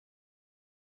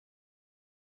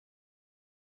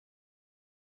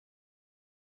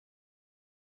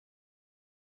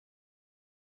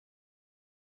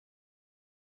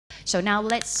So now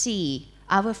let's see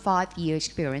our 5-year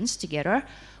experience together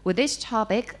with this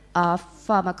topic of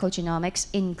pharmacogenomics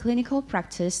in clinical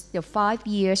practice, the 5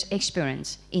 years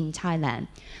experience in Thailand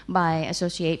by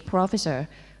Associate Professor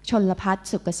Chonlaphat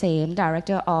Sukasem,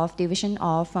 Director of Division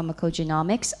of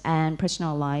Pharmacogenomics and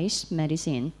Personalized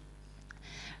Medicine.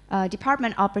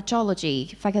 Department of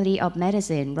Pathology, Faculty of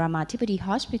Medicine, Ramathipati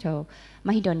Hospital,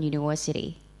 Mahidol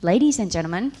University. Ladies and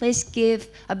gentlemen, please give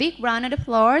a big round of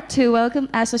applause to welcome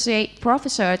Associate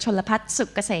Professor Chonlaphat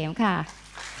Sukasem.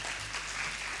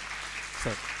 So,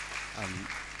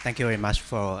 thank you very much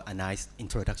for a nice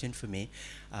introduction for me.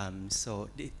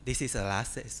 This is the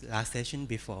last session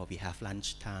before we have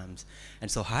lunch times,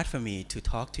 and so hard for me to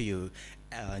talk to you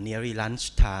nearly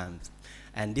lunch time.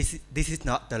 And this is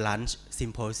not the lunch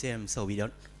symposium, so we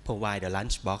don't provide a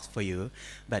lunch box for you,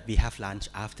 but we have lunch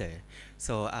after.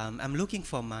 So I'm looking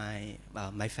for my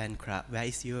fan club. Where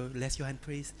is your? Raise your hand,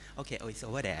 please. Okay, oh, it's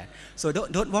over there. So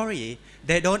don't worry.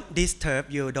 They don't disturb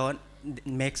you. Don't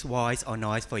make voice or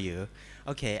noise for you.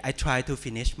 Okay, I try to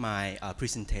finish my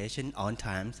presentation on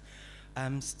time.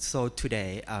 So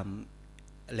today,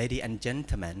 ladies and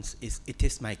gentlemen, it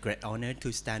is my great honor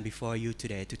to stand before you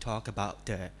today to talk about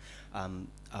the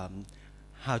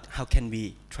how can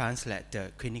we translate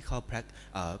the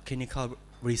clinical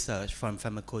research from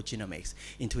pharmacogenomics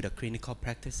into the clinical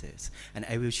practices. And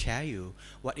I will share you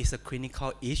what is a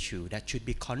clinical issue that should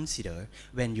be considered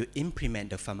when you implement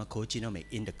the pharmacogenomics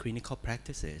in the clinical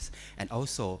practices. And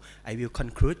also, I will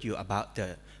conclude you about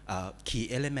the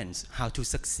key elements, how to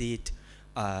succeed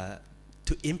to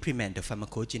implement the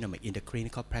pharmacogenomics in the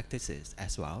clinical practices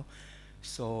as well.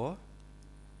 So,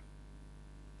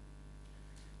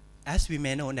 as we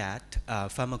may know that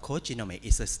pharmacogenomics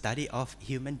is a study of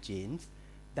human genes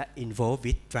that involve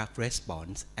with drug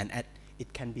response, and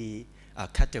it can be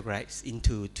categorized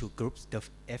into two groups, the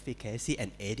efficacy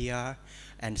and ADR,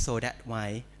 and so that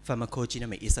why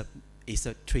pharmacogenomics is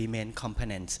a three main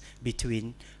components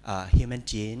between human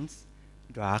genes,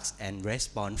 drugs, and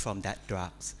response from that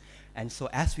drugs. And so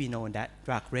as we know that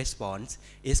drug response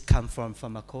is come from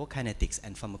pharmacokinetics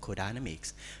and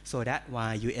pharmacodynamics. So that's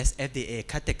why US FDA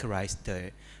categorized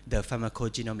the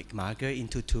pharmacogenomic marker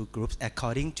into two groups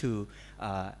according to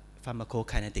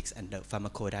pharmacokinetics and the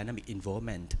pharmacodynamic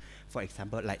involvement. For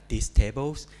example, like these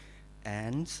tables.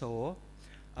 And so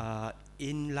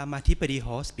in Ramathipati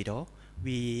Hospital,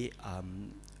 we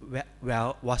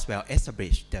was well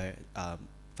established the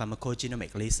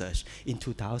pharmacogenomic research in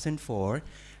 2004,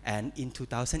 and in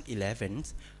 2011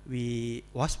 we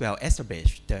was well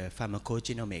established the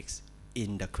pharmacogenomics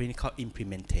in the clinical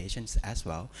implementations as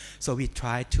well. So we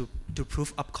try to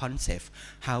proof of concept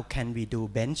how can we do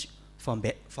bench from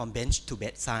bench to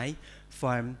bedside,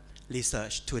 from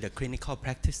research to the clinical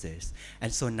practices.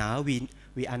 And so now we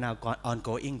are now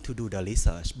ongoing to do the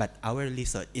research, but our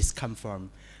research is come from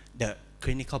the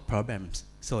clinical problems.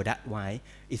 So that's why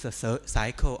it's a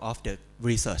cycle of the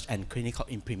research and clinical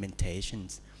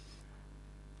implementations.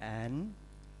 And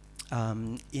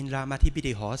in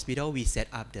Ramathipati Hospital, we set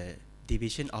up the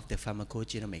division of the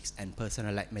pharmacogenomics and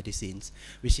personalized medicines,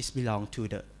 which is belong to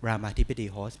the Ramathipati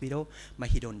Hospital,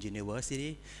 Mahidol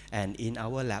University, and in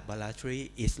our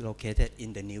laboratory is located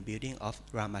in the new building of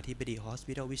Ramathipati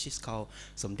Hospital, which is called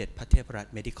Somdet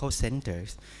Pateparat Medical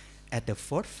Centers. At the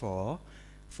 4th floor,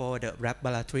 for the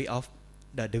laboratory of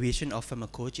the division of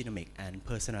pharmacogenomics and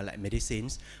personalized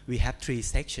medicines, we have 3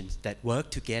 sections that work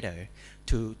together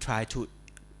to try to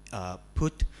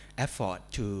put effort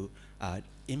to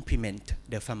implement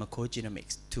the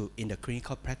pharmacogenomics in the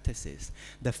clinical practices.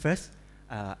 The first,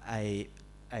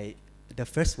 the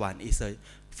first one is a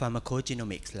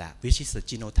pharmacogenomics lab, which is a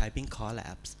genotyping core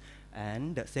labs.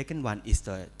 And the second one is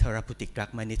the therapeutic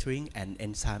drug monitoring and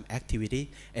enzyme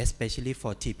activity, especially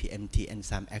for TPMT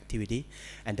enzyme activity.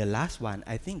 And the last one,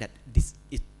 I think that this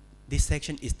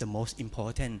section is the most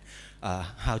important,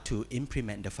 how to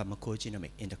implement the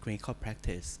pharmacogenomics in the clinical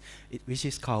practice, which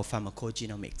is called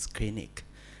pharmacogenomics clinic.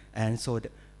 And so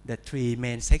the 3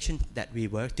 main sections that we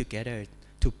work together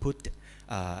to put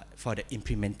for the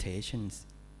implementations.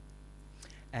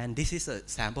 And this is a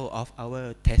sample of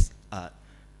our test.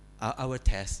 Our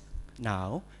test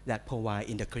now that provide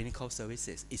in the clinical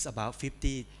services. It's about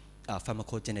 50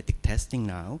 pharmacogenetic testing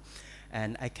now,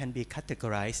 and I can be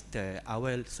categorized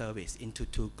our service into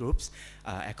 2 groups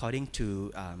according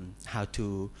to how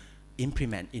to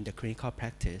implement in the clinical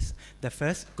practice. The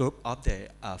first group of the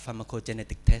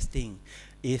pharmacogenetic testing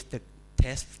is the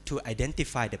test to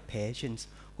identify the patients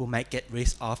who might get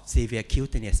risk of severe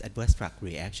cutaneous adverse drug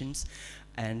reactions.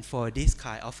 And for this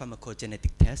kind of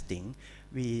pharmacogenetic testing,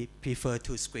 we prefer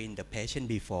to screen the patient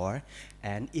before,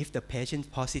 and if the patient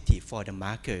is positive for the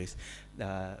markers,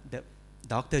 the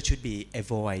doctor should be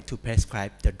avoid to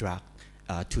prescribe the drug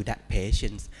to that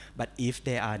patient. But if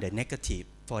they are the negative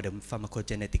for the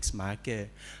pharmacogenetics marker,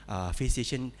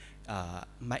 physician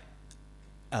might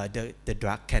the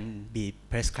drug can be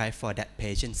prescribed for that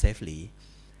patient safely.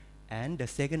 And the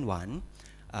second one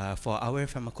for our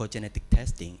pharmacogenetic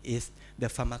testing is the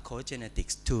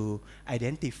pharmacogenetics to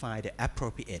identify the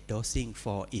appropriate dosing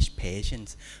for each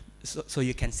patient. So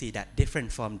you can see that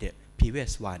different from the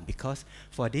previous one, because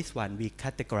for this one we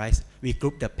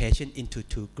group the patient into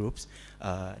two groups.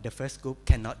 The first group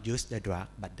cannot use the drug,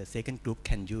 but the second group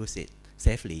can use it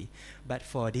safely. But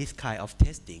for this kind of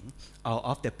testing, all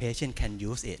of the patient can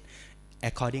use it.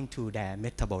 According to their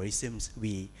metabolisms,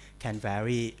 we can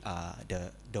vary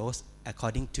the dose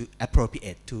according to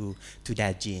appropriate to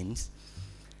their genes.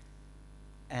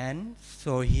 And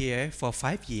so here for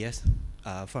 5 years,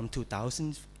 from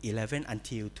 2011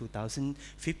 until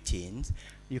 2015,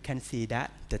 you can see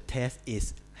that the test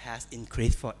has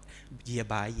increased for year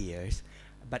by years.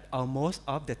 But almost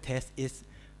of the test is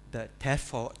the test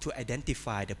to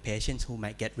identify the patients who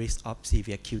might get risk of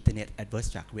severe cutaneous adverse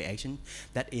drug reaction.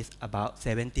 That is about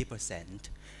 70%.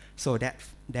 So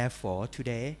therefore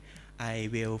today I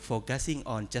will focusing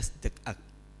on just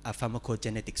a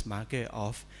pharmacogenetics marker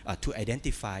of to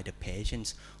identify the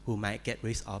patients who might get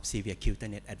risk of severe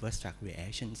cutaneous adverse drug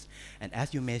reactions. And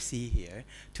as you may see here,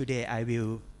 today I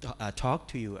will talk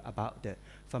to you about the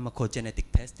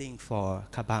pharmacogenetic testing for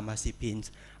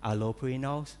carbamazepines,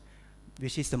 allopurinols,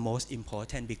 which is the most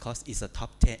important because it's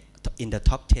in the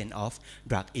top 10 of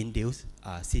drug-induced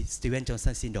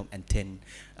Stevens-Johnson syndrome and 10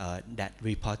 that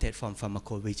reported from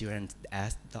pharmacovigilance,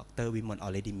 as Dr. Wimon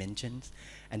already mentioned.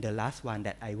 And the last one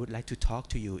that I would like to talk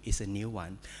to you is a new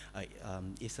one.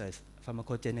 It's a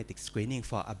pharmacogenetic screening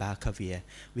for abacavir,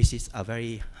 which is a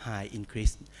very high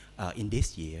increase in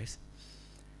these years.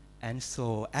 And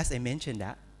so, as I mentioned,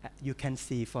 that you can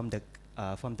see from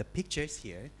the pictures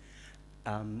here,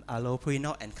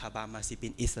 allopurinol and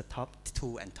carbamazepine is the top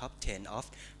 2 and top 10 of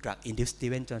drug-induced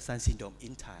Stevens-Johnson syndrome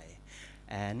in Thai.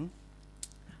 And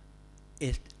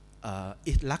it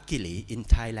luckily in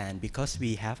Thailand, because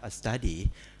we have a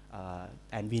study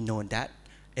and we know that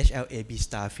HLA-B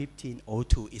star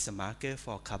 1502 is a marker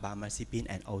for carbamazepine,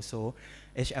 and also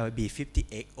HLA-B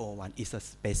 5801 is a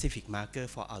specific marker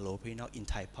for allopurinol in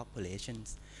Thai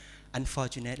populations.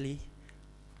 Unfortunately,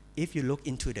 if you look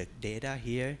into the data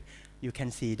here, you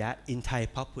can see that in Thai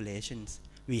populations,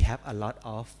 we have a lot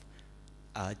of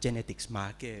genetics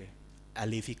marker.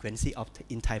 Allele frequency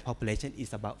in Thai population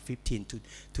is about 15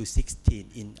 to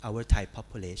 16 in our Thai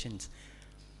populations.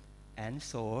 And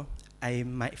so I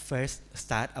might first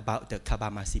start about the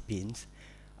carbamazepines.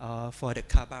 For the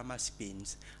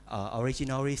carbamazepines,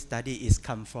 originally study is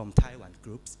come from Taiwan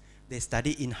groups. They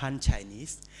study in Han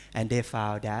Chinese, and they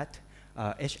found that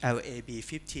HLA-B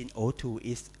 1502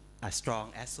 is a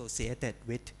strong associated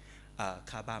with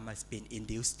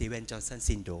carbamazepine-induced Stevens-Johnson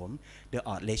syndrome. The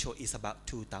odds ratio is about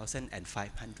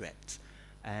 2,500.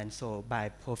 And so by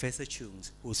Professor Chung,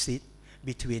 who sit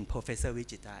between Professor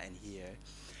Wichita and here.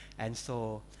 And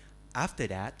so after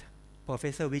that,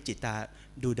 Professor Wichita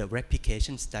do the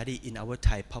replication study in our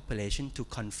Thai population to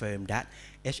confirm that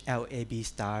HLA-B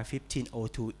star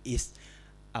 1502 is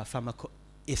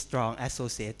strong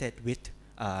associated with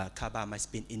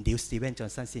carbamazepine-induced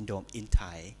Stevens-Johnson syndrome in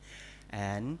Thai.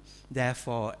 And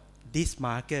therefore, this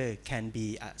marker can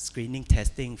be a screening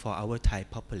testing for our Thai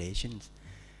populations.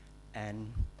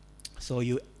 And so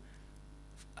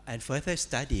further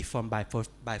study by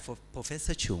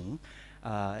Professor Chung,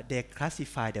 they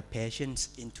classify the patients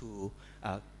into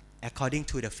according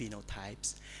to the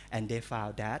phenotypes, and they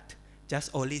found that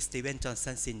just only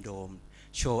Stevens-Johnson syndrome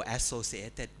show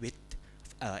associated with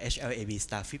HLA-B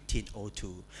star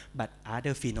 1502, but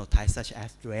other phenotypes such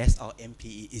as DRESS or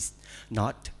MPE is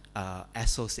not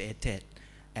associated,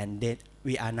 and that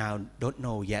we are now don't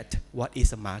know yet what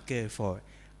is a marker for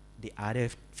the other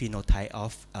phenotype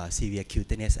of severe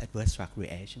cutaneous adverse drug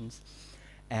reactions.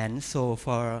 And so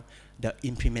for the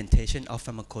implementation of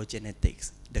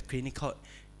pharmacogenetics, the clinical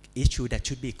issue that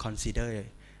should be considered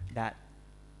that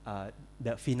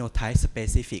the phenotype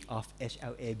specific of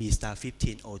HLA-B star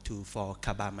 1502 for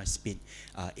carbamazepine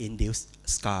induced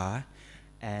scar.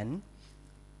 And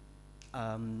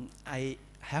I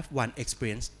have one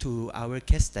experience to our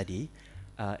case study.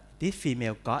 This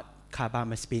female got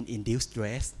carbamazepine induced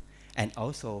DRESS, and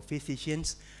also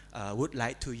physicians would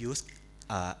like to use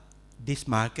this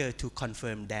marker to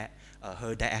confirm that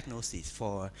her diagnosis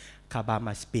for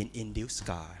carbamazepine-induced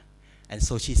scar. And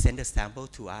so she sent a sample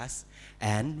to us,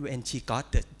 and when she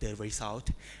got the result,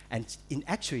 and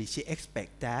actually she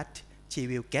expect that she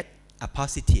will get a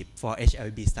positive for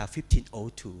HLA-B star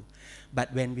 1502.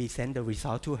 But when we send the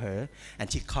result to her,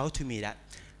 and she called to me that,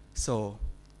 so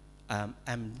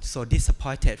I'm so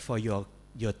disappointed for your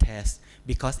test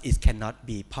because it cannot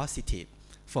be positive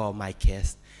for my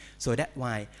case. So that's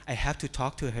why I have to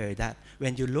talk to her that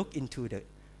when you look into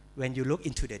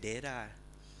the data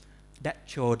that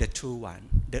show the true one,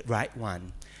 the right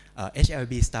one,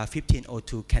 HLB star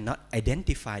 1502 cannot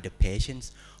identify the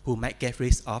patients who might get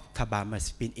risk of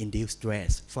carbamazepine-induced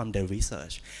stress from the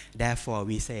research. Therefore,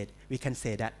 we can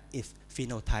say that it's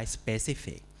phenotype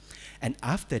specific. And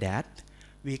after that,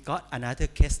 we got another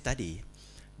case study.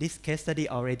 This case study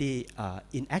already,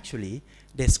 actually,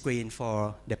 they screen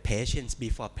for the patients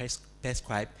before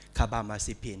prescribe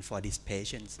carbamazepine for these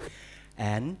patients.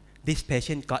 And this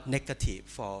patient got negative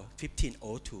for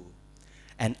 1502.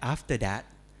 And after that,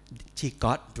 she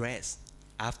got dressed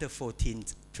after 14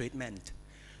 treatment.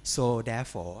 So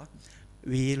therefore,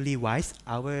 we revised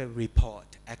our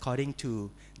report according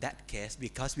to that case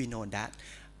because we know that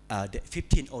the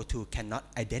 1502 cannot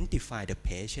identify the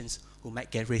patients who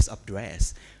might get risk of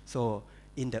dress. So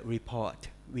in the report,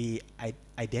 we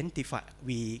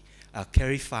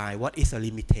clarify what is a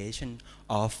limitation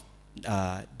of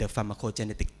the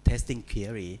pharmacogenetic testing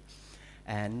query.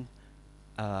 And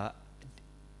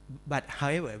but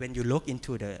however, when you look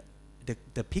into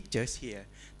the pictures here,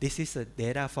 this is the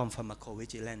data from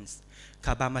pharmacovigilance.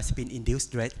 Carbamazepine-induced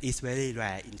stress is very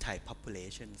rare in Thai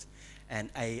populations. And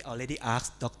I already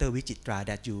asked Dr.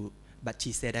 Vichitra but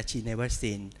she said that she never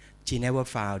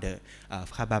found the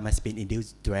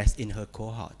carbamazepine-induced stress in her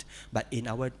cohort. But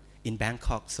in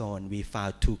Bangkok zone, we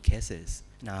found 2 cases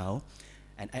now.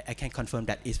 And I can confirm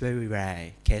that it's very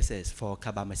rare cases for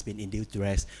carbamazepine-induced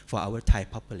stress for our Thai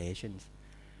populations.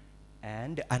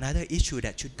 And another issue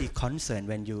that should be concerned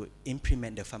when you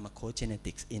implement the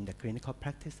pharmacogenetics in the clinical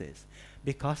practices,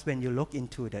 because when you look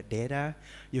into the data,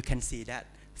 you can see that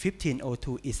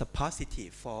 1502 is a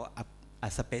positive for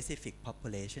a specific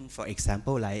population, for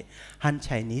example, like Han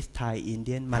Chinese, Thai,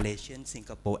 Indian, Malaysian,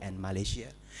 Singapore, and Malaysia.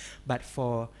 But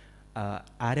for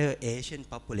other Asian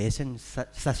populations,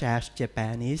 such as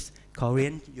Japanese,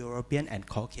 Korean, European, and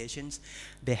Caucasians,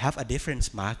 they have a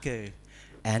different marker.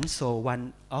 And so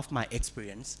one of my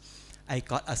experience, I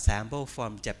got a sample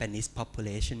from Japanese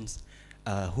populations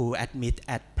who admit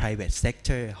at private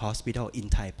sector hospital in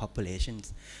Thai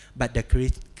populations. But the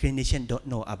clinician don't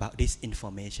know about this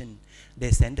information.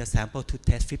 They send the sample to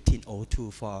test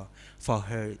 1502 for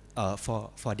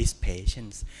these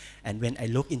patients. And when I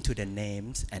look into the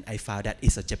names and I found that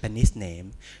it's a Japanese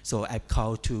name, so I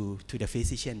called to the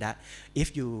physician that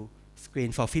if you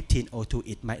screen for 1502,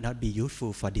 it might not be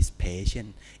useful for this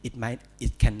patient.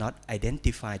 It cannot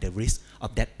identify the risk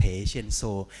of that patient.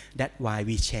 So that's why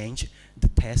we change the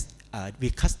test.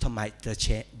 We customize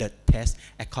the test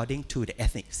according to the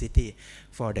ethnicity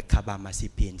for the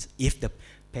carbamazepines. If the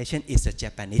patient is a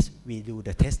Japanese, we do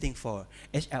the testing for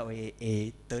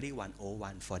HLA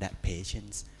 3101 for that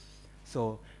patient.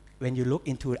 So when you look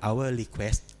into our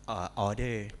request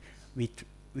order,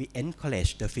 we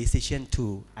encourage the physician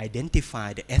to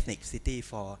identify the ethnicity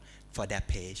for their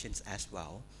patients as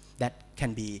well. That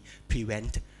can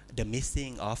prevent the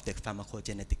missing of the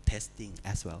pharmacogenetic testing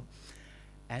as well.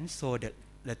 And so the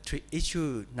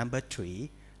issue number 3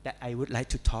 that I would like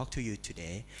to talk to you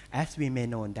today, as we may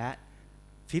know that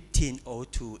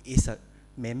 1502 is a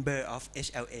member of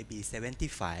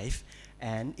HLA-B75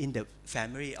 and in the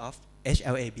family of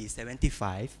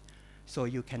HLA-B75, so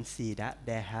you can see that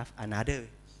they have another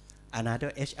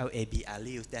HLA-B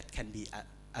allele that can be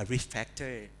a risk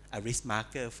factor, a risk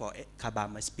marker for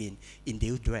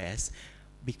carbamazepine-induced stress.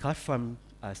 Because from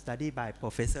a study by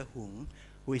Professor Hung,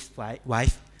 who is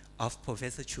wife of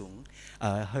Professor Chung,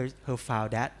 her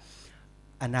found that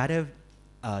another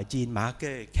gene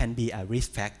marker can be a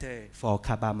risk factor for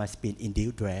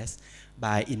carbamazepine-induced stress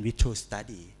by in vitro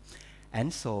study.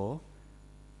 And so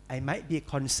I might be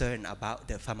concerned about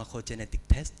the pharmacogenetic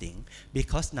testing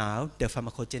because now the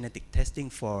pharmacogenetic testing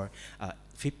for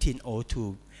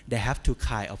 1502, they have 2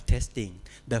 kinds of testing.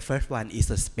 The first one is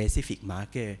a specific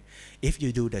marker. If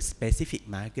you do the specific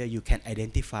marker, you can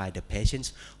identify the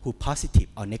patients who positive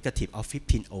or negative of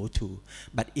 1502.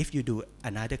 But if you do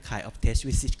another kind of test,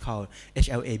 which is called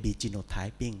HLA-B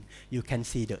genotyping, you can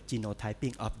see the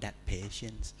genotyping of that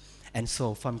patient. And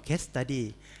so from case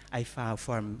study, I found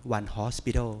from one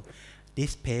hospital,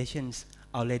 these patients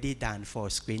already done for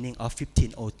screening of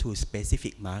 1502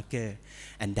 specific marker,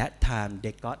 and that time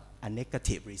they got a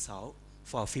negative result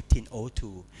for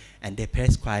 1502, and they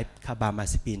prescribed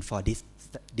carbamazepine for this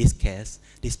case,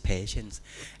 this patient.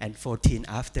 And 14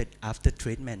 after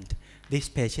treatment, this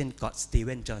patient got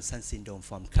Stevens-Johnson syndrome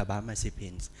from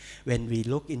carbamazepine. When we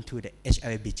look into the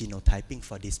HLA-B genotyping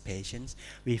for these patients,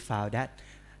 we found that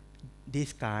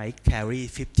this guy carry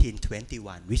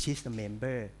 1521, which is the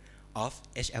member of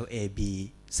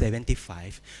HLA-B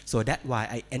 75. So that's why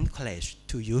I encourage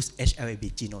to use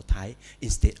HLA-B genotype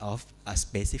instead of a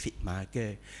specific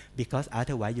marker, because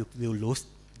otherwise you will lose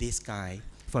this guy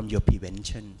from your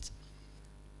prevention.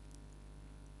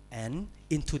 And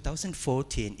in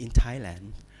 2014 in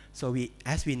Thailand, so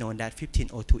as we know that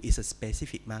 1502 is a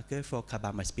specific marker for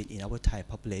carbamazepine in our Thai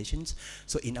populations.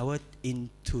 So in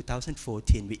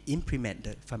 2014, we implement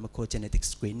the pharmacogenetic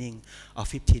screening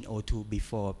of 1502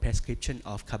 before prescription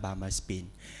of carbamazepine.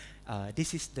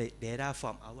 This is the data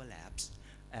from our labs,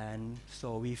 and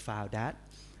so we found that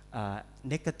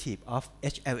negative of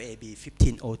HLA-B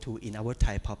 1502 in our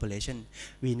Thai population.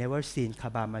 We never seen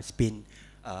carbamazepine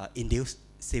induced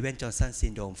Stevens-Johnson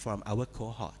syndrome from our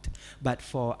cohort, but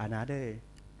for another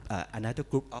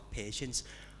group of patients,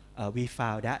 we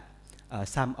found that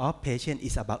some of patients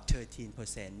is about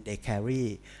 13%. They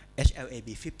carry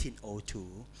HLA-B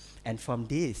 1502, and from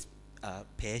these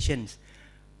patients,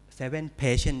 7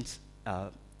 patients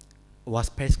was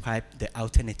prescribed the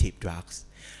alternative drugs,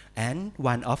 and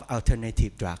one of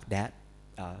alternative drug that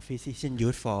physician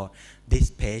use for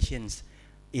these patients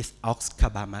is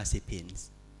oxcarbamazepine.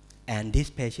 And this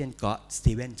patient got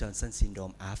Stevens-Johnson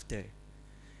syndrome after.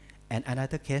 And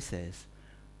another cases,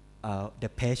 the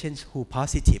patients who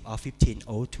positive of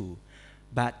 1502,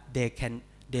 but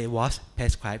they was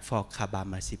prescribed for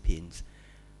carbamazepine.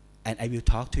 And I will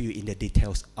talk to you in the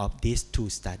details of these 2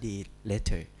 studies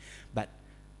later. But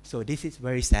so this is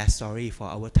very sad story for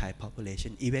our Thai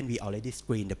population. Even we already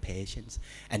screened the patients,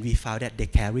 and we found that they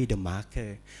carry the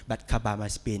marker, but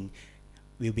carbamazepine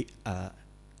will be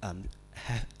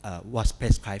was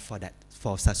prescribed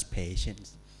for such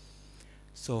patients.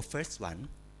 So first one,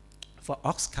 for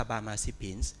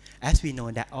oxcarbamazepine, as we know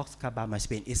that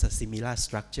oxcarbamazepine is a similar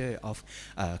structure of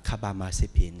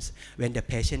carbamazepine. When the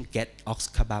patient get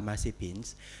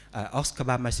oxcarbamazepine,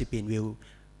 oxcarbamazepine will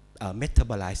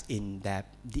metabolize in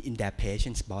their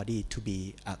patient's body to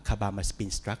be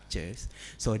carbamazepine structures.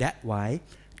 So that's why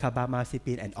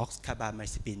carbamazepine and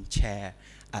oxcarbamazepine share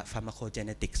a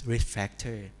pharmacogenetics risk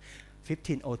factor.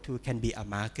 1502 can be a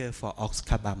marker for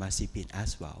oxcarbamazepine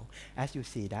as well. As you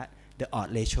see that the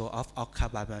odds ratio of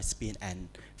oxcarbamazepine and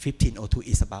 1502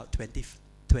 is about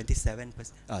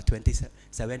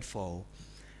 27-fold.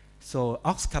 So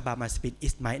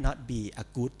oxcarbamazepine might not be a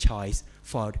good choice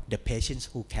for the patients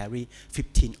who carry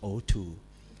 1502.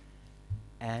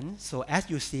 And so as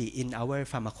you see in our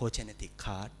pharmacogenetic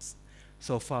cards,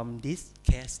 so from this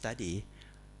case study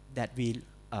that we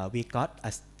got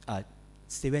a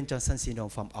Stevens-Johnson syndrome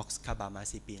from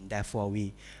oxcarbamazepine. Therefore,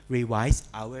 we revised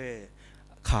our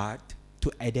card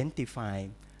to identify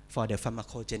for the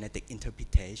pharmacogenetic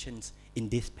interpretations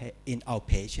in our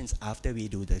patients after we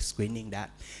do the screening, that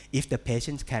if the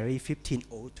patients carry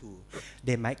 1502,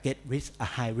 they might get a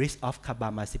high risk of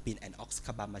carbamazepine and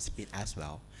oxcarbamazepine as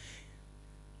well.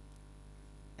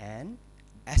 And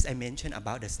as I mentioned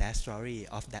about the sad story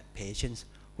of that patient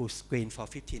who screened for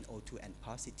 1502 and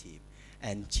positive,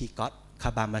 and she got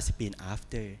carbamazepine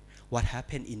after. What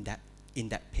happened in that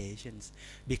patient?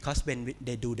 Because when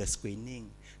they do the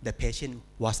screening, the patient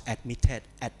was admitted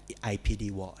at IPD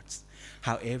wards.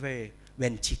 However,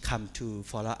 when she come to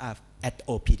follow up at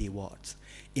OPD wards,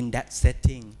 in that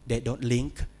setting, they don't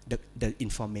link the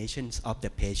information of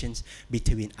the patients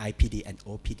between IPD and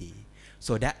OPD.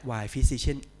 So that's why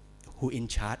physician who in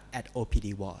charge at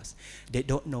OPD wards, they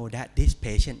don't know that this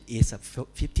patient is a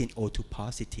 1502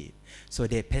 positive. So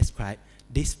they prescribe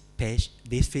this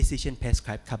physician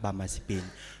prescribed carbamazepine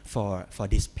for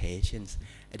these patients.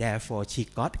 Therefore, she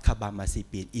got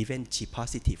carbamazepine even she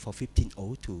positive for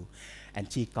 1502,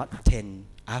 and she got 10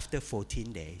 after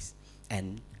 14 days,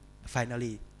 and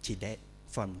finally she died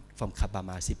from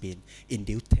carbamazepine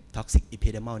induced toxic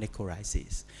epidermal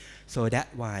necrosis. So that's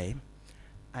why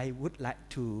I would like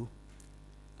to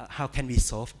how can we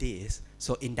solve this?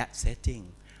 So in that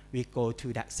setting, we go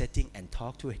to that setting and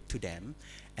talk to them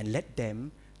and let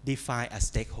them define a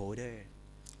stakeholder,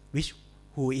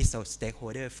 who is a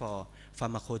stakeholder for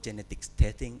pharmacogenetics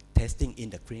testing in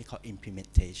the clinical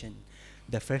implementation.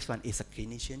 The first one is a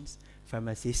clinicians,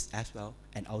 pharmacists as well,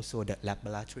 and also the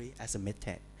laboratory as a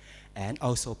method, and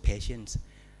also patients.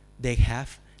 They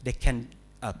can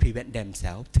prevent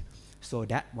themselves. So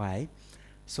that why,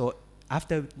 so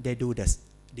after they do the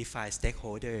define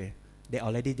stakeholder, they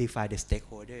already define the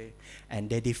stakeholder and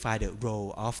they define the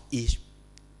role of each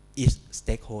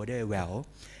stakeholder well,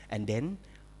 and then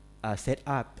set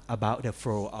up about the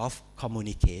flow of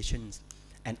communications,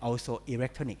 and also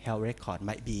electronic health record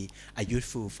might be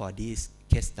useful for this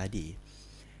case study.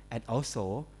 And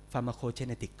also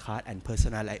pharmacogenetic card and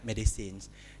personalized medicines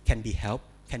can be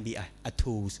a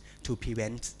tools to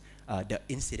prevent the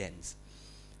incidents.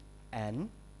 And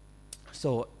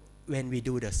so when we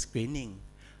do the screening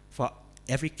for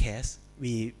every case,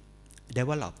 we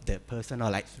develop the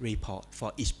personalized report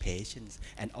for each patient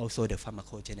and also the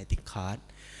pharmacogenetic card.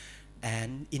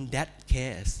 And in that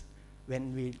case,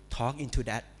 when we talk into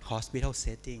that hospital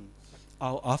setting,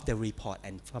 all of the report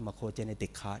and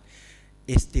pharmacogenetic card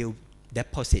is still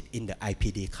deposit in the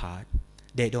IPD card.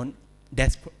 They don't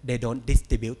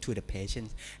distribute to the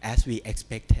patients as we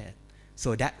expected.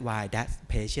 So that's why that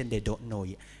patient, they don't know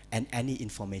and any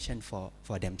information for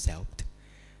themselves.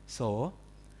 So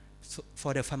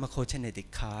for the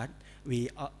pharmacogenetic card, we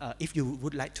if you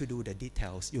would like to do the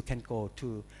details, you can go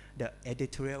to the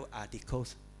editorial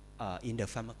articles in the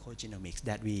Pharmacogenomics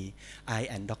that I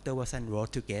and Dr. Watson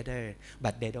wrote together,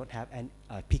 but they don't have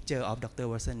a picture of Dr.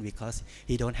 Watson because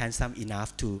he don't handsome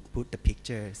enough to put the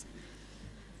pictures.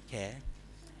 Okay,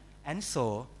 and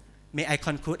so may I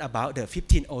conclude about the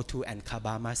 1502 and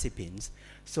carbamazepines.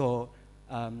 So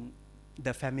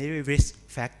the family risk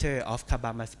factor of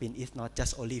carbamazepine is not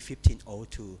just only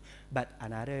 1502, but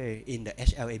another in the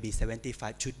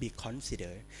HLA-B75 should be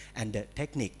considered, and the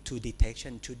technique to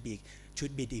detection should be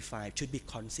defined, should be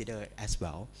considered as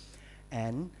well.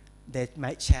 And they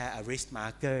might share a risk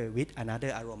marker with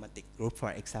another aromatic group,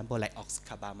 for example, like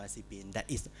oxcarbamazepine, that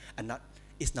is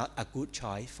not a good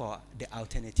choice for the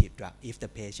alternative drug if the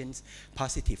patient's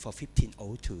positive for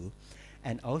 1502.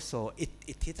 And also it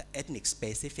is an ethnic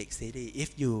specificity.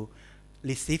 If you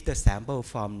receive the sample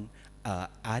from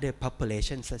other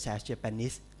populations such as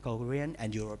Japanese, Korean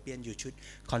and European, you should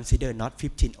consider not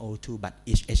 1502 but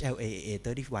each HLA-A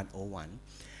 3101.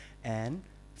 And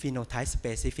phenotype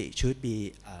specific should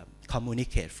be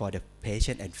communicated for the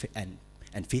patient and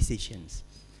physicians.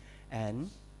 And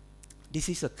this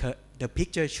is the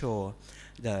picture show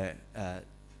the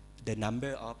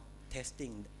number of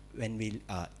testing when we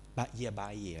year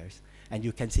by years, and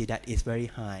you can see that it's very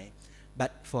high.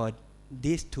 But for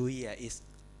these 2 years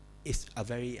is a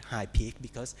very high peak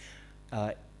because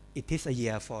it is a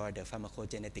year for the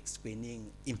pharmacogenetic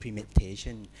screening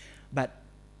implementation. But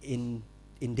in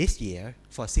this year,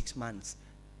 for 6 months,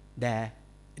 there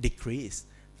decrease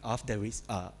of the risk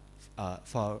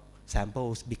for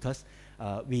samples because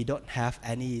we don't have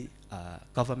any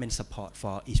government support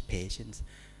for each patient.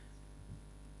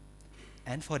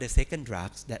 And for the second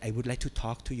drugs that I would like to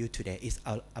talk to you today is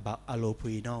about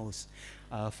allopregnols.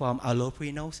 From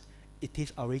allopregnols, it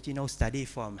is original study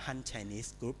from Han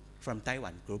Chinese group, from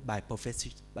Taiwan group by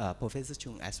Professor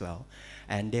Chung as well.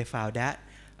 And they found that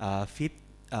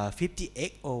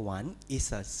 5801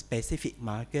 is a specific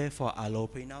marker for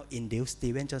allopregnon-induced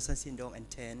Stevens-Johnson syndrome and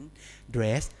 10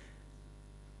 DRESS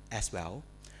as well.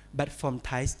 But from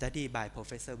Thai study by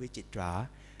Professor Vichitra,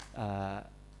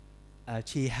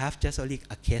 she have just only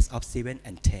a case of 7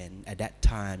 and 10 at that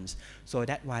time. So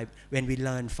that's why when we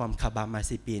learn from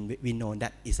carbamazepine, we know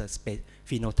that is a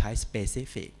phenotype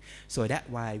specific. So that's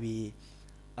why we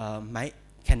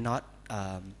cannot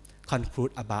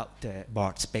conclude about the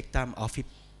broad spectrum of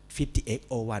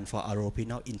 5801 for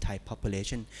allopregnon in Thai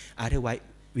population. Otherwise,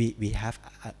 we have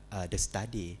the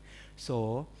study.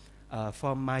 So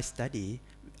from my study,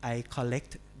 I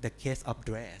collect the case of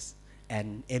DRESS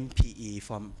and MPE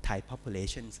from Thai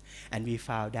populations, and we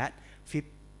found that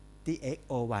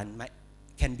 5801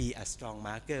 can be a strong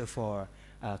marker for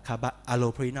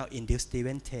allopregnon-induced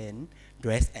Stevens 10,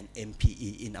 DRESS and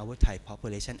MPE in our Thai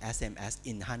population as same as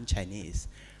in Han Chinese.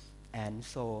 And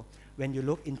so when you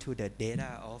look into the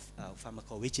data of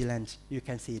pharmacovigilance, you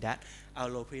can see that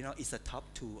allopregnon is the top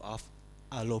 2 of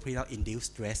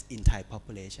allopregnon-induced DRESS in Thai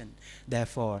population.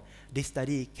 Therefore, this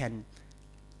study can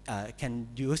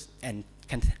use and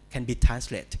can be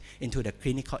translated into the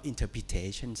clinical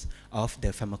interpretations of the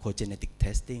pharmacogenetic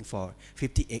testing for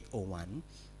 5801.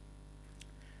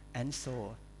 And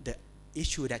so the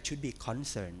issue that should be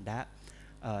concerned that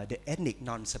the ethnic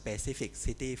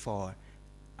non-specificity for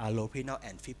allopregnon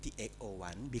and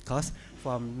 5801, because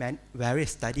from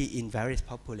various studies in various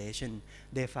populations,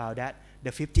 they found that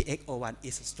the 5801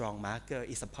 is a strong marker,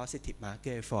 is a positive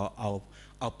marker for our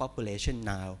population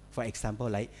now. For example,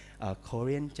 like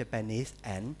Korean, Japanese,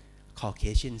 and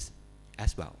Caucasians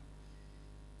as well.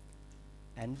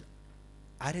 And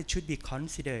others should be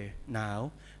considered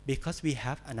now because we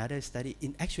have another study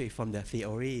in actually from the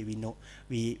theory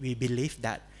we believe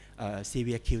that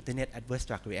severe cutaneous adverse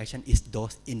drug reaction is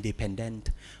dose independent,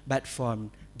 but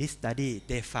from this study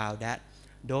they found that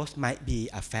those might be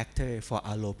a factor for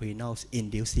allopurinol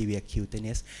induced severe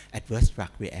cutaneous adverse drug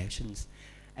reactions.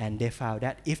 And they found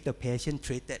that if the patient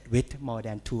treated with more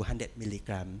than 200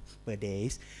 milligrams per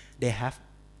day, they have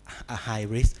a high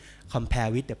risk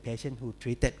compared with the patient who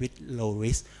treated with low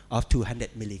risk of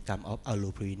 200 milligrams of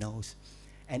allopurinol.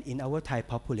 And in our Thai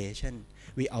population,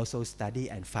 we also study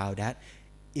and found that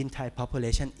in Thai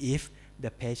population, if the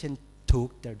patient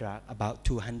took the drug about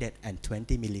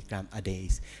 220 milligrams a day,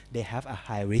 they have a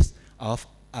high risk of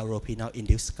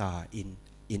allopurinol-induced scar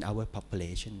in our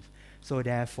population. So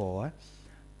therefore,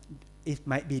 it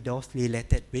might be dose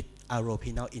related with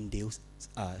allopurinol-induced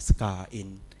scar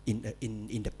in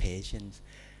the patients.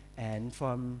 And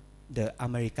from the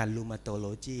American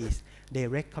rheumatologists, they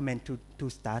recommend to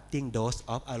starting dose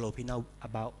of allopurinol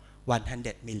about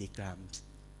 100 milligrams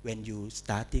when you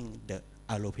starting the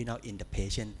allopurinol in the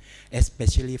patient,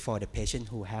 especially for the patient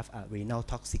who have a renal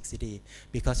toxicity,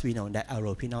 because we know that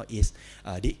allopurinol is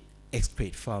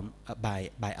excreted from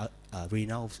by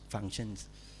renal functions.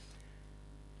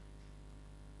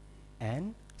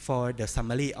 And for the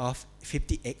summary of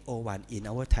 5801 in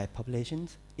our Thai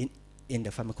populations, in the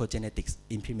pharmacogenetics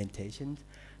implementation,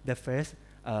 the first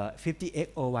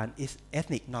 5801 is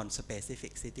ethnic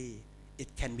non-specificity.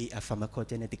 It can be a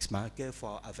pharmacogenetics marker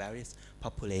for a various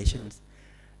populations,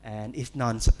 and it's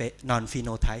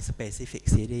non-phenotype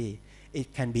specificity.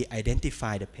 It can be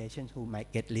identify the patients who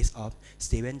might get list of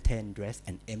Steven-10, DRESS,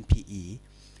 and MPE.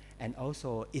 And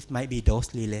also it might be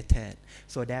dose related.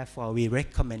 So therefore we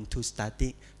recommend to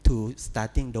starting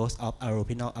dose of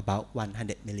allopurinol about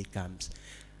 100 milligrams.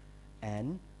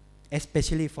 And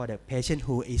especially for the patient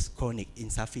who is chronic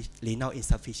renal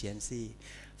insufficiency,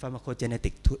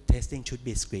 pharmacogenetic testing should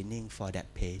be screening for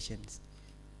that patient.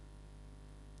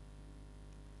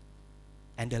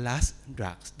 And the last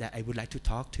drugs that I would like to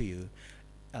talk to you,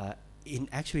 in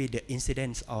actually the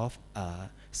incidence of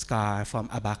scar from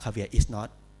abacavir is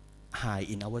not high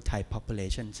in our Thai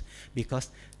populations, because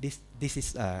this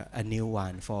is a new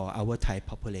one for our Thai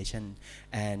population.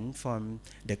 And from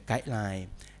the guideline,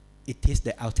 it is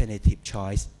the alternative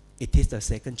choice. It is the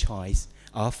second choice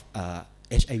of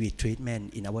HIV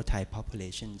treatment in our Thai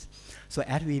populations. So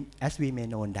as we may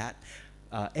know that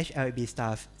HIV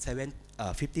staph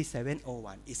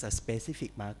 5701 is a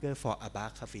specific marker for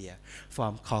abacavir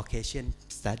from Caucasian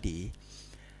study.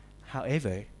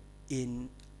 However, in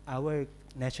our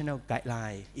national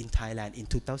guideline in Thailand in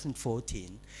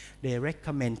 2014, they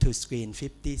recommend to screen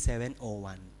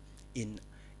 5701 in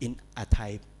a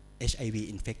Thai HIV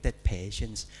infected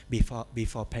patients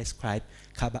before prescribe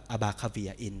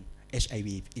abacavir in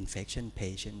HIV infection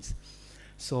patients.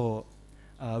 So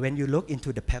when you look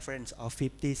into the prevalence of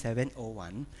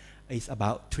 5701, it's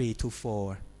about 3 to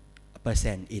 4%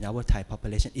 in our Thai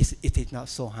population. It is not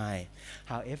so high.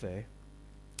 However,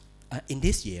 in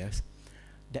these years,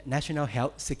 the National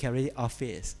Health Security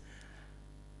Office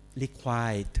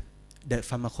required the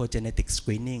pharmacogenetic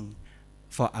screening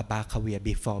for abacavir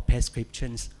before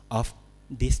prescriptions of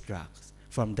these drugs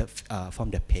from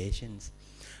the patients.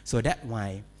 So that's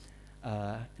why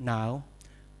now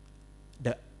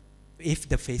if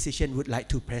the physician would like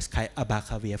to prescribe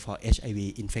abacavir for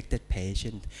HIV infected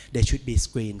patients, they should be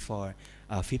screened for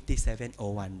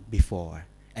 5701 before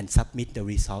and submit the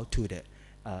result to the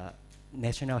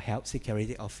National Health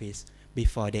Security Office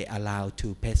before they allow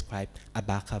to prescribe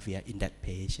abacavir in that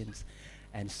patients.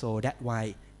 And so that's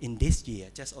why in this year,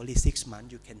 just only 6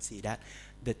 months, you can see that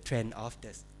the trend of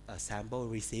the sample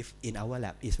received in our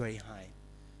lab is very high.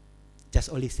 Just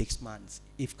only 6 months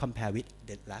if compared with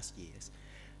the last years.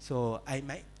 So I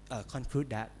might conclude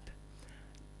that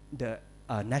the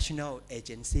national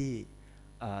agency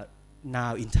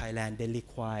now in Thailand, they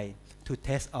require to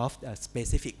test of the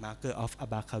specific marker of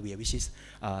abacavir, which is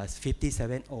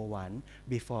 5701,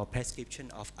 before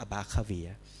prescription of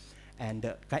abacavir. And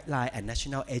the guideline and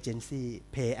national agency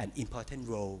play an important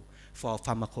role for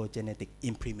pharmacogenetic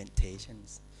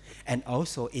implementations. And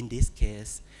also in this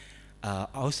case,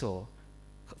 also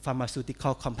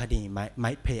pharmaceutical company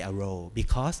might play a role,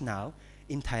 because now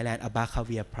in Thailand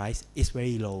abacavir price is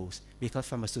very low because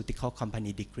pharmaceutical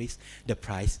company decrease the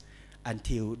price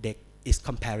until they is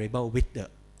comparable with the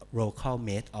local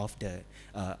made of the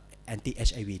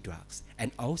anti-HIV drugs.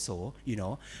 And also, you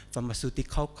know,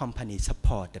 pharmaceutical companies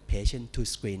support the patient to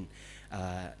screen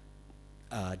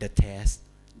the test.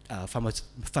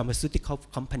 Pharmaceutical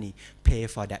company pay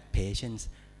for that patients.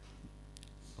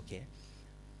 Okay,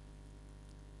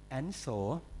 And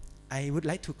so I would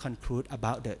like to conclude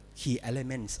about the key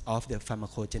elements of the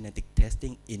pharmacogenetic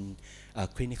testing in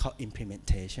clinical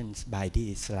implementations by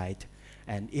this slide.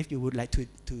 And if you would like to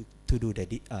do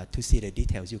the to see the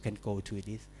details, you can go to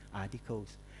these articles.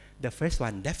 The first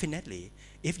one, definitely,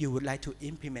 if you would like to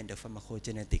implement the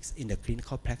pharmacogenetics in the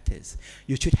clinical practice,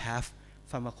 you should have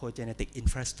pharmacogenetic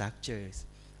infrastructures.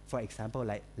 For example,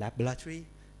 like laboratory,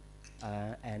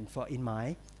 and for in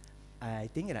my, I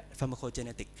think that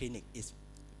pharmacogenetic clinic is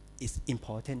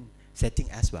important setting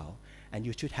as well, and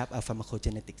you should have a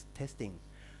pharmacogenetics testing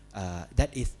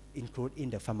that is included in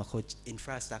the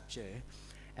infrastructure.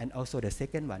 And also the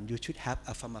second one, you should have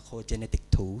a pharmacogenetic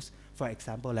tools, for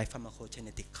example, like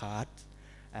pharmacogenetic cards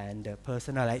and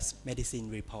personalized medicine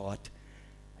report,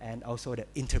 and also the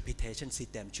interpretation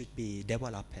system should be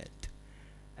developed.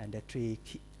 And the three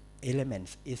key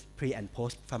elements is pre and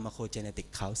post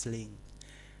pharmacogenetic counseling.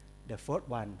 The fourth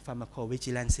one,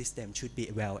 pharmacovigilance system should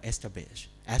be well established,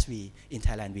 as we in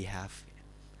Thailand we have.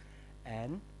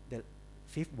 And the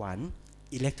fifth one,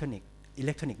 electronic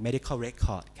medical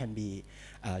record can be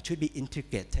should be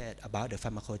integrated about the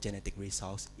pharmacogenetic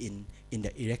results in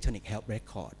the electronic health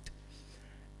record.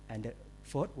 And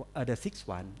the sixth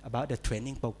one, about the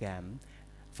training program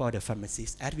for the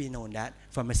pharmacists. As we know that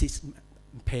pharmacists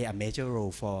play a major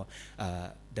role for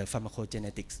the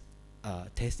pharmacogenetics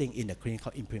testing in the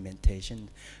clinical implementation.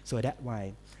 So that's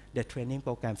why the training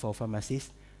program for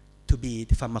pharmacists to be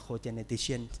the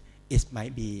pharmacogenetician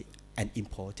might be an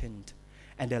important.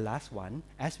 And the last one,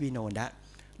 as we know that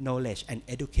knowledge and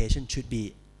education should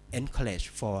be encouraged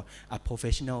for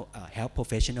health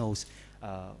professionals,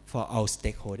 for all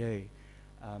stakeholders.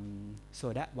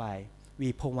 So that's why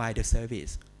we provide the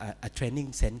service, a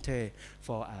training center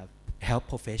for health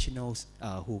professionals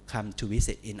who come to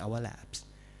visit in our labs.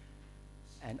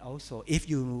 And also, if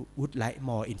you would like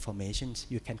more information,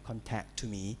 you can contact to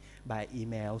me by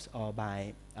emails or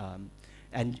by,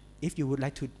 and if you would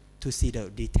like to see the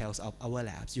details of our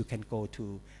labs, you can go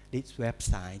to this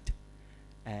website.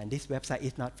 And this website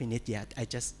is not finished yet. I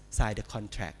just signed a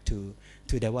contract to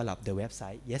develop the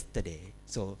website yesterday.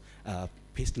 So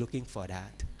please looking for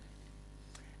that.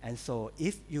 And so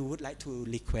if you would like to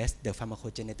request the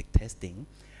pharmacogenetic testing,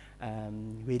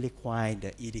 we require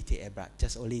the EDTA blood,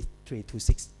 just only 3 to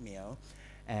 6 ml,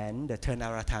 and the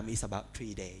turnaround time is about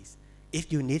 3 days.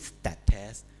 If you need that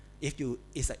test, if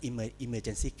it's an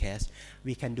emergency case,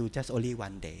 we can do just only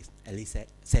 1 day, at least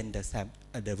send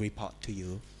the report to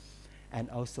you. And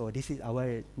also, this is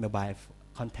our mobile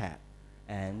contact,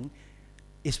 and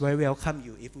it's very welcome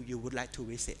you if you would like to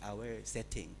visit our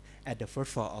setting at the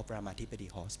first floor of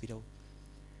Ramathipati Hospital.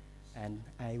 And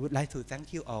I would like to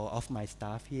thank you all of my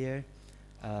staff here,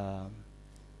 all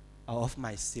of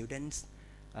my students,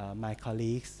 my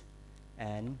colleagues,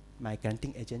 and my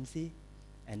granting agency.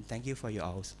 And thank you for your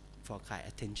all for kind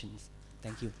attention.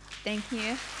 Thank you. Thank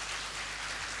you.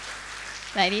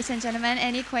 Ladies and gentlemen,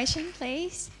 any question,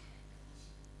 please?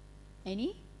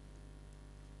 Any?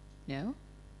 No?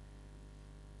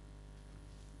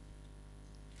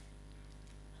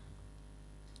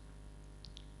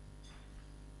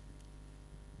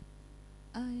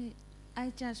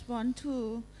 I just want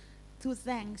to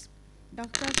thank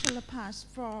Dr. Chonlaphat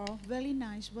for very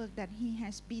nice work that he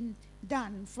has been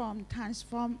done from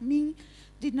transforming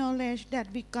the knowledge that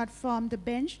we got from the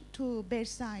bench to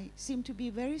bedside. Seem to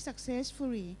be very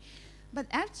successfully. But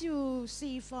as you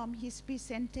see from his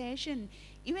presentation,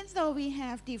 even though we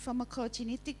have the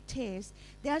pharmacogenetic test,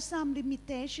 there are some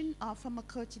limitations of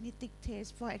pharmacogenetic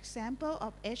tests. For example,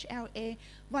 of HLA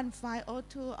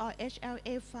 1502 or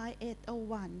HLA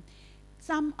 5801.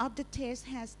 Some of the tests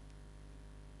has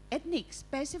ethnic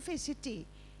specificity.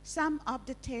 Some of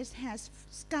the tests has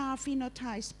scar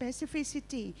phenotype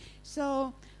specificity.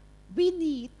 So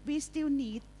we still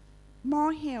need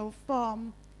more help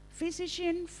from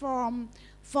physician, from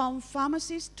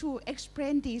pharmacists to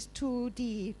explain this to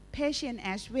the patient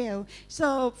as well.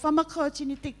 So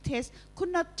pharmacogenetic test could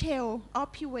not tell or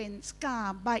prevent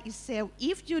scar by itself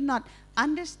if you not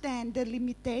understand the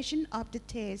limitation of the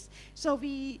test. So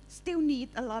we still need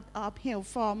a lot of help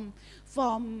from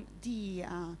the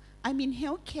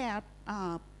healthcare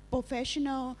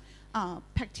professional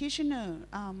practitioner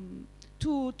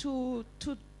to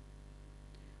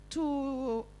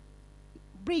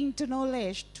bring the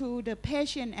knowledge to the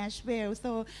patient as well.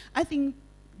 So I think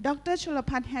Dr.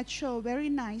 Chonlaphat had shown very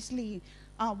nicely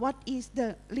what is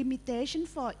the limitation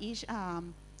for each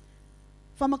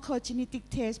pharmacogenetic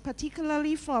test,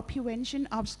 particularly for prevention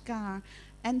of scar.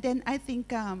 And then I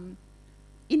think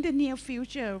in the near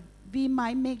future, we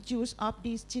might make use of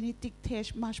this genetic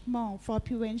test much more for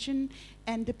prevention,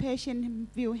 and the patient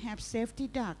will have safety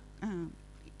duct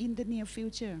in the near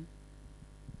future.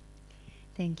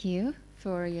 Thank you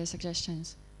for your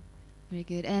suggestions. Very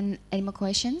good. And any more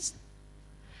questions?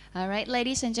 All right,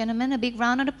 ladies and gentlemen, a big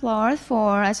round of applause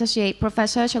for Associate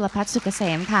Professor Chonlaphat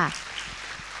Sukasem ค่ะ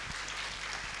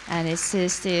And this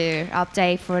is the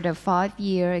update for the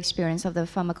 5-year experience of the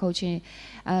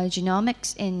pharmacogenomics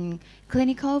in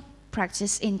clinical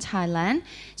practice in Thailand.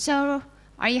 So,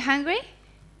 are you hungry?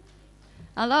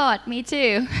 A lot, me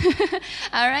too.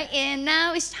 All right, and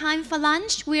now it's time for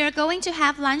lunch. We are going to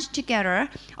have lunch together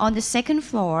on the second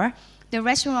floor. The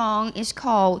restaurant is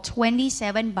called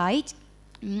 27 Bite.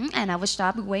 And I will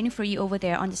stop waiting for you over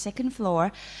there on the second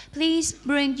floor. Please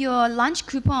bring your lunch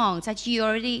coupons that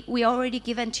we already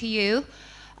given to you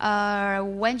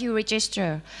when you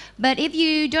register. But if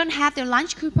you don't have the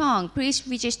lunch coupon, please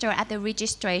register at the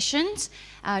registrations.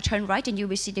 Turn right and you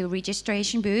will see the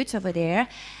registration booth over there,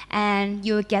 and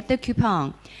you'll get the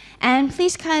coupon. And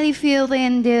please kindly fill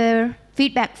in the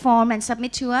feedback form and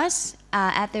submit to us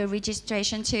at the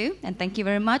registration too. And thank you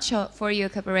very much for your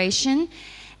cooperation.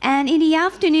 And in the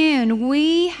afternoon,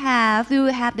 we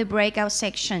will have the breakout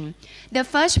section. The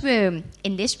first room,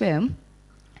 in this room,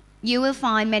 you will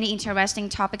find many interesting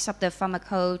topics of the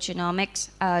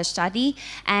pharmacogenomics study.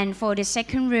 And for the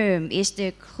second room is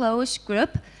the closed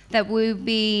group that will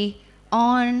be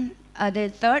on the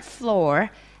third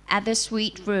floor at the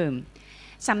suite room.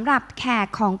 สำหรับแขก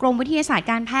ของกรมวิทยาศาสตร์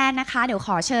การแพทย์นะคะเดี๋ยวข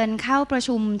อเชิญเข้าประ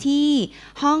ชุมที่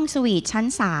ห้องสวีทชั้น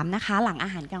3นะคะหลังอา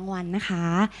หารกลางวันนะคะ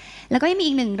แล้วก็ยังมี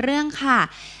อีกหนึ่งเรื่องค่ะ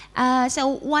so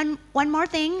one more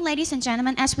thing ladies and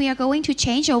gentlemen as we are going to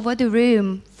change over the room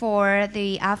for the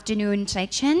afternoon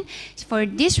section for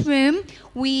this room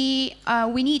we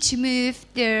need to move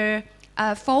the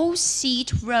 4-seat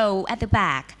row at the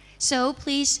back. So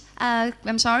please,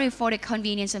 I'm sorry for the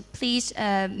convenience, please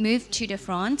move to the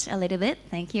front a little bit.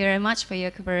 Thank you very much for your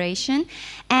cooperation.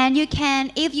 And you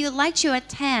can, if you like to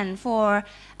attend for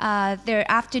the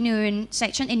afternoon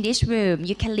section in this room,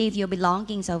 you can leave your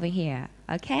belongings over here,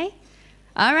 okay?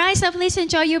 All right, so please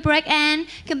enjoy your break and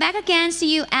come back again.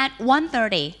 See you at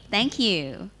 1:30. Thank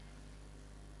you.